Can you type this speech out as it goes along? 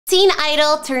Teen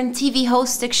idol turned TV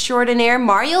host extraordinaire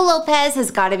Mario Lopez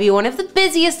has got to be one of the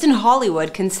busiest in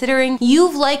Hollywood, considering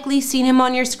you've likely seen him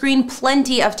on your screen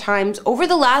plenty of times over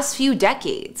the last few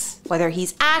decades. Whether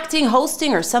he's acting,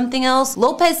 hosting, or something else,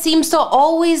 Lopez seems to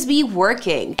always be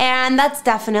working, and that's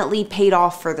definitely paid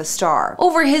off for the star.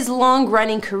 Over his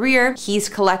long-running career, he's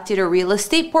collected a real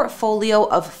estate portfolio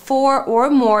of 4 or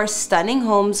more stunning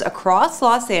homes across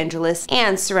Los Angeles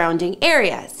and surrounding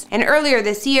areas. And earlier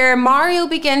this year, Mario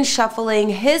began shuffling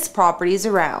his properties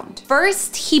around.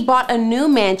 First, he bought a new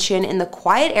mansion in the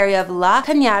quiet area of La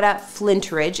Cañada,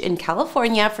 Flint Ridge in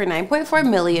California for $9.4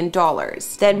 million.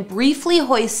 Then briefly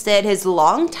hoisted his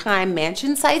long-time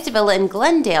mansion-sized villa in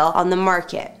Glendale on the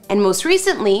market. And most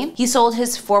recently, he sold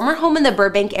his former home in the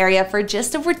Burbank area for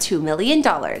just over $2 million.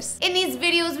 In these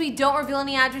videos, we don't reveal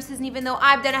any addresses, and even though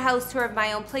I've done a house tour of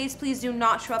my own place, please do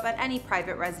not show up at any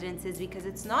private residences because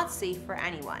it's not safe for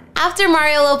anyone. After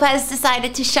Mario Lopez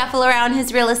decided to shuffle around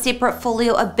his real estate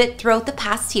portfolio a bit throughout the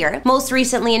past year, most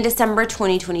recently in December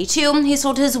 2022, he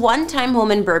sold his one-time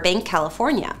home in Burbank,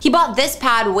 California. He bought this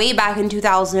pad way back in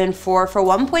 2004 for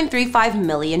 $1.35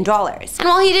 million. And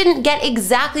while he didn't get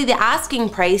exactly the asking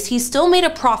price, he still made a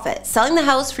profit, selling the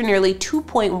house for nearly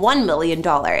 $2.1 million.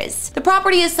 The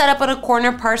property is set up on a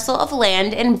corner parcel of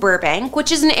land in Burbank,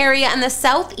 which is an area in the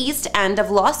southeast end of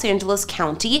Los Angeles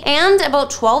County and about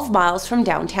 12 miles from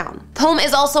downtown. The home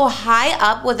is also high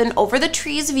up with an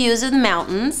over-the-trees views of the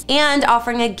mountains and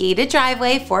offering a gated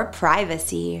driveway for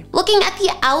privacy. Looking at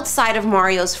the outside of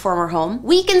Mario's former home,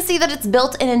 we can see that it's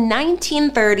built in a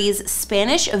 1930s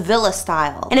Spanish villa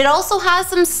style, and it also has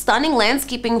some stunning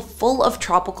landscaping full of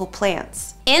tropical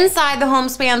plants. Inside, the home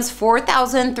spans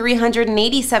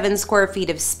 4,387 square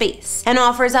feet of space and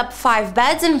offers up 5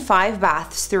 beds and 5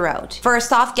 baths throughout.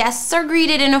 First off, guests are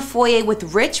greeted in a foyer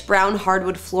with rich brown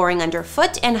hardwood flooring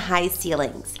underfoot and high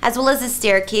ceilings, as well as a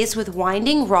staircase with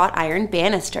winding wrought iron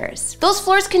banisters. Those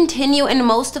floors continue in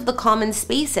most of the common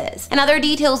spaces, and other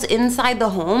details inside the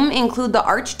home include the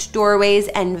arched doorways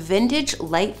and vintage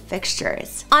light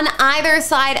fixtures. On either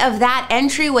side of that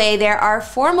entryway, there are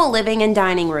formal living and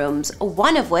dining rooms,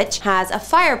 one of which has a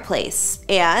fireplace,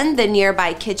 and the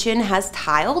nearby kitchen has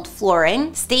tiled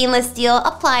flooring, stainless steel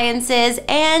appliances,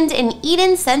 and an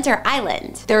eat-in center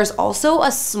island. There's also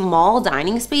a small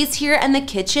dining space here, and the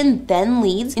kitchen then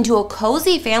leads into a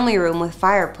cozy family room with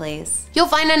fireplace. You'll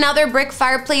find another brick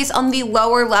fireplace on the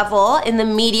lower level in the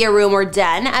media room or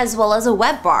den, as well as a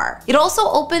wet bar. It also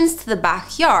opens to the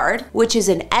backyard, which is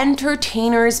an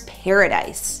entertainer's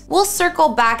paradise. We'll circle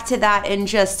back to that in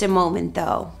just a moment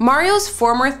though. Mario's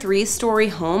former 3-story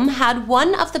home had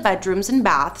one of the bedrooms and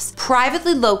baths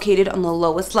privately located on the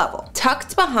lowest level,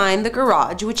 tucked behind the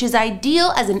garage, which is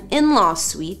ideal as an in-law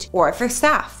suite or for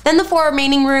staff. Then the 4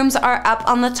 remaining rooms are up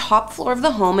on the top floor of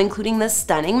the home, including the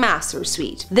stunning master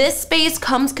suite. This space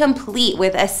comes complete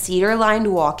with a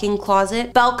cedar-lined walk-in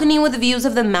closet, balcony with views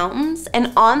of the mountains,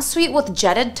 an ensuite with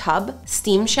jetted tub,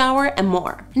 steam shower, and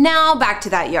more. Now back to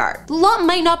that yard. The lot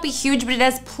might not be huge, but it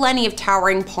has plenty of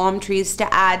towering palm trees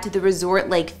to add to the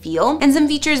resort-like feel, and some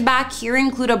features back here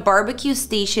include a barbecue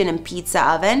station and pizza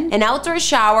oven, an outdoor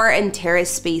shower, and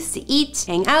terrace space to eat,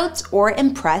 hang out, or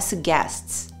impress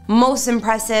guests. Most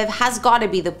impressive has gotta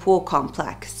be the pool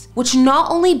complex, which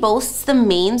not only boasts the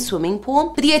main swimming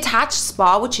pool, but the attached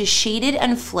spa, which is shaded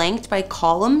and flanked by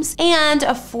columns, and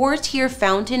a 4-tier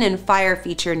fountain and fire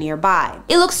feature nearby.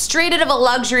 It looks straight out of a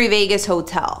luxury Vegas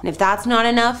hotel. And if that's not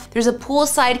enough, there's a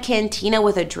poolside cantina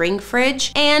with a drink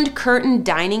fridge and curtained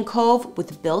dining cove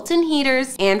with built-in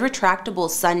heaters and retractable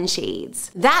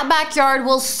sunshades. That backyard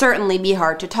will certainly be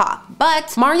hard to top,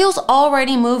 but Mario's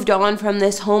already moved on from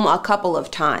this home a couple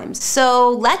of times. So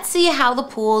let's see how the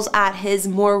pools at his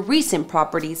more recent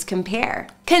properties compare.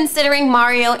 Considering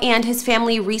Mario and his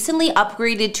family recently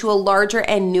upgraded to a larger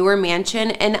and newer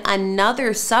mansion in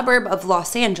another suburb of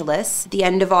Los Angeles at the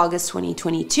end of August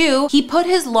 2022, he put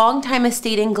his longtime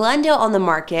estate in Glendale on the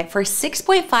market for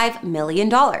 $6.5 million.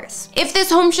 If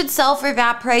this home should sell for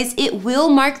that price, it will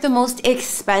mark the most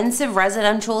expensive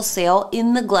residential sale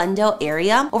in the Glendale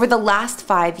area over the last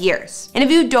 5 years. And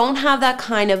if you don't have that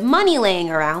kind of money laying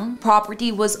around,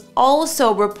 property was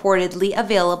also reportedly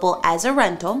available as a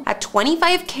rental at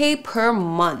 $25,000 per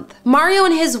month. Mario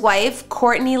and his wife,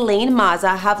 Courtney Laine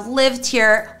Mazza, have lived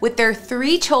here with their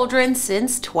 3 children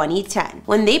since 2010,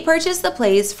 when they purchased the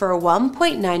place for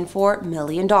 $1.94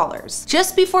 million,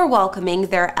 just before welcoming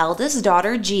their eldest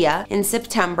daughter, Gia, in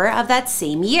September of that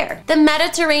same year. The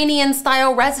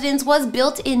Mediterranean-style residence was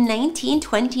built in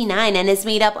 1929 and is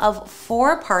made up of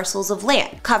 4 parcels of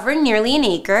land, covering nearly an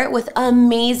acre, with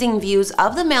amazing views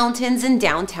of the mountains in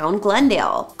downtown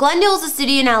Glendale. Glendale is a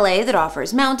city in LA that offers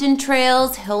offers mountain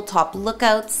trails, hilltop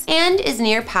lookouts, and is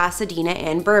near Pasadena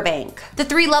and Burbank. The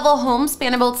 3-level home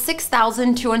span about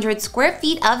 6,200 square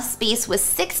feet of space with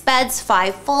 6 beds,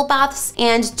 5 full baths,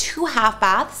 and 2 half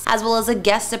baths, as well as a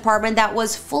guest apartment that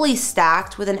was fully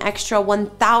stacked with an extra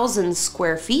 1,000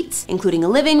 square feet, including a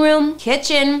living room,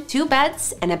 kitchen, 2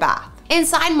 beds, and a bath.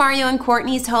 Inside Mario and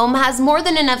Courtney's home has more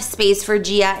than enough space for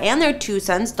Gia and their 2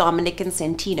 sons, Dominic and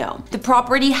Santino. The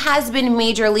property has been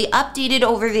majorly updated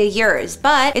over the years,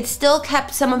 but it still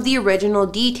kept some of the original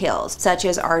details, such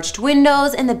as arched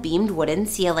windows and the beamed wooden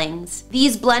ceilings.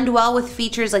 These blend well with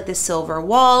features like the silver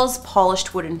walls,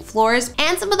 polished wooden floors,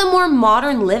 and some of the more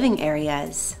modern living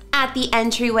areas. At the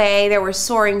entryway, there were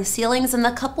soaring ceilings, and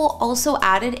the couple also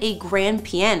added a grand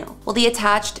piano, while the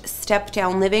attached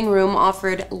step-down living room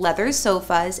offered leather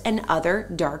sofas and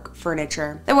other dark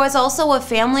furniture. There was also a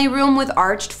family room with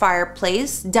arched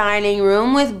fireplace, dining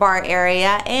room with bar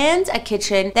area, and a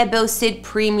kitchen that boasted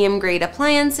premium-grade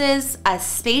appliances, a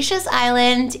spacious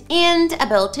island, and a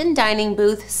built-in dining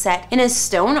booth set in a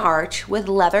stone arch with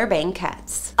leather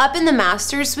banquettes. Up in the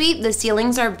master suite, the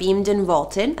ceilings are beamed and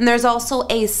vaulted, and there's also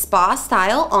a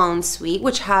spa-style ensuite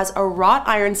which has a wrought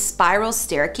iron spiral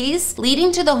staircase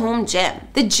leading to the home gym.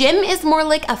 The gym is more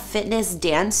like a fitness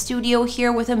dance studio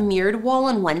here with a mirrored wall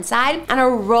on one side and a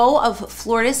row of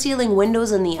floor-to-ceiling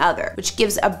windows on the other, which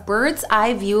gives a bird's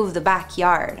eye view of the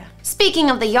backyard. Speaking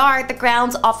of the yard, the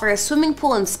grounds offer a swimming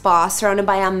pool and spa surrounded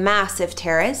by a massive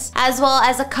terrace, as well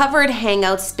as a covered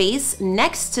hangout space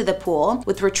next to the pool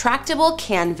with retractable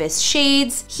canvas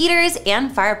shades, heaters,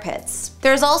 and fire pits.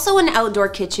 There's also an outdoor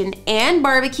kitchen and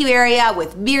barbecue area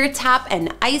with beer tap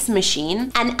and ice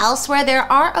machine, and elsewhere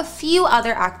there are a few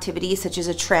other activities such as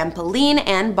a trampoline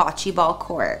and bocce ball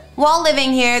court. While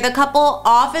living here, the couple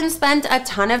often spent a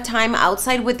ton of time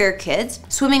outside with their kids,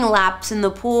 swimming laps in the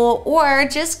pool or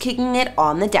just kicking it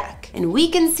on the deck. And we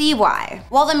can see why.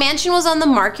 While the mansion was on the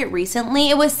market recently,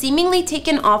 it was seemingly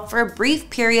taken off for a brief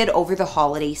period over the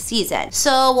holiday season.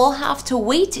 So we'll have to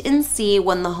wait and see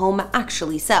when the home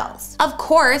actually sells. Of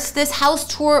course, this house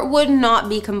tour would not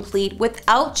be complete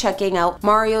without checking out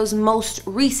Mario's most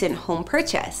recent home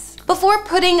purchase. Before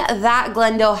putting that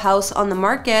Glendale house on the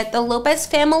market, the Lopez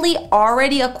family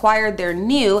already acquired their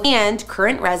new and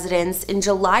current residence in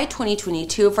July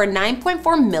 2022 for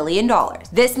 $9.4 million.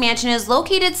 This mansion is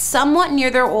located somewhat near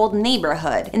their old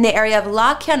neighborhood in the area of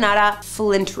La Canada,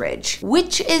 Flint Ridge,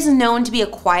 which is known to be a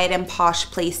quiet and posh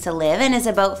place to live and is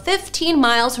about 15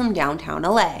 miles from downtown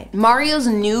LA. Mario's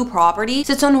new property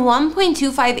sits on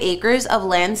 1.25 acres of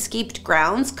landscaped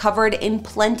grounds covered in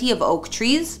plenty of oak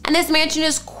trees, and this mansion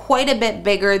is quite a bit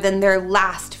bigger than their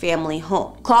last family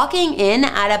home, clocking in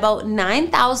at about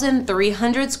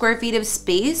 9,300 square feet of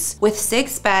space with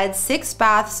 6 beds, 6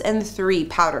 baths, and 3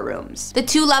 powder rooms. The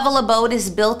 2-level abode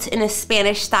is built in a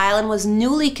Spanish style and was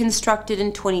newly constructed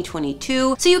in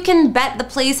 2022, so you can bet the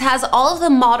place has all of the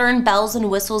modern bells and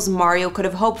whistles Mario could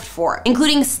have hoped for,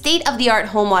 including state-of-the-art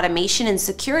home automation and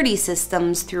security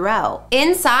systems throughout.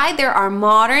 Inside, there are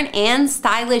modern and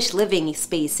stylish living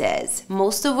spaces,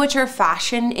 most of which are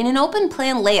fashioned in an open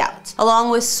plan layout, along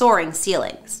with soaring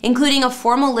ceilings, including a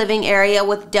formal living area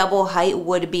with double height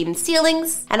wood beam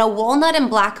ceilings and a walnut and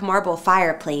black marble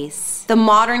fireplace. The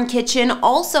modern kitchen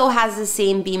also has the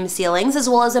same beam ceilings as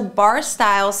well as a bar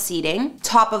style seating,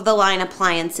 top of the line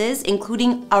appliances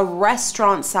including a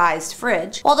restaurant sized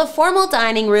fridge, while the formal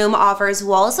dining room offers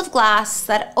walls of glass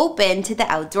that open to the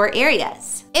outdoor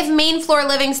areas. If main floor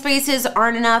living spaces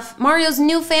aren't enough, Mario's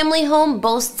new family home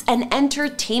boasts an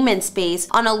entertainment space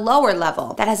on a lower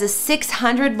level that has a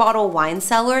 600-bottle wine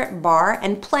cellar, bar,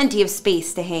 and plenty of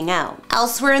space to hang out.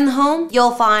 Elsewhere in the home,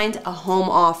 you'll find a home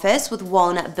office with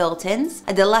walnut built-ins,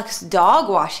 a deluxe dog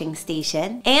washing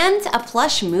station, and a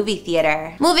plush movie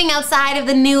theater. Moving outside of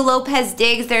the new Lopez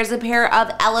digs, there's a pair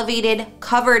of elevated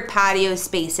covered patio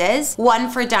spaces, one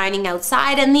for dining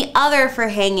outside and the other for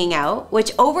hanging out,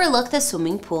 which overlook the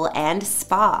swimming pool and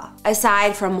spa.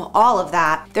 Aside from all of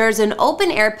that, there's an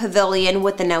open air pavilion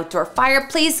with an outdoor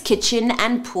fireplace, kitchen,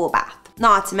 and pool bath.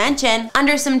 Not to mention,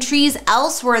 under some trees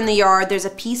elsewhere in the yard, there's a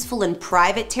peaceful and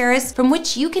private terrace from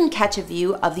which you can catch a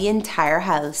view of the entire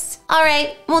house.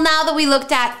 Alright, well now that we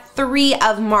looked at 3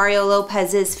 of Mario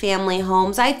Lopez's family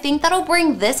homes, I think that'll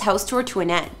bring this house tour to an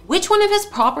end. Which one of his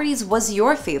properties was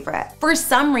your favorite? For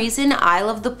some reason, I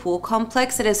love the pool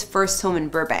complex at his first home in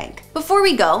Burbank. Before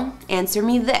we go, answer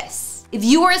me this. If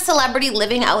you were a celebrity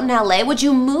living out in LA, would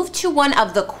you move to one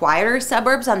of the quieter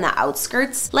suburbs on the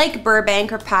outskirts, like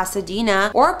Burbank or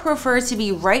Pasadena, or prefer to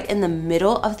be right in the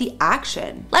middle of the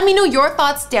action? Let me know your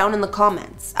thoughts down in the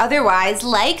comments. Otherwise,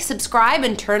 like, subscribe,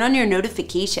 and turn on your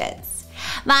notifications.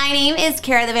 My name is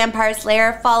Kara the Vampire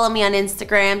Slayer. Follow me on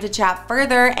Instagram to chat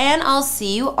further, and I'll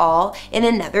see you all in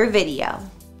another video.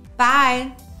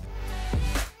 Bye!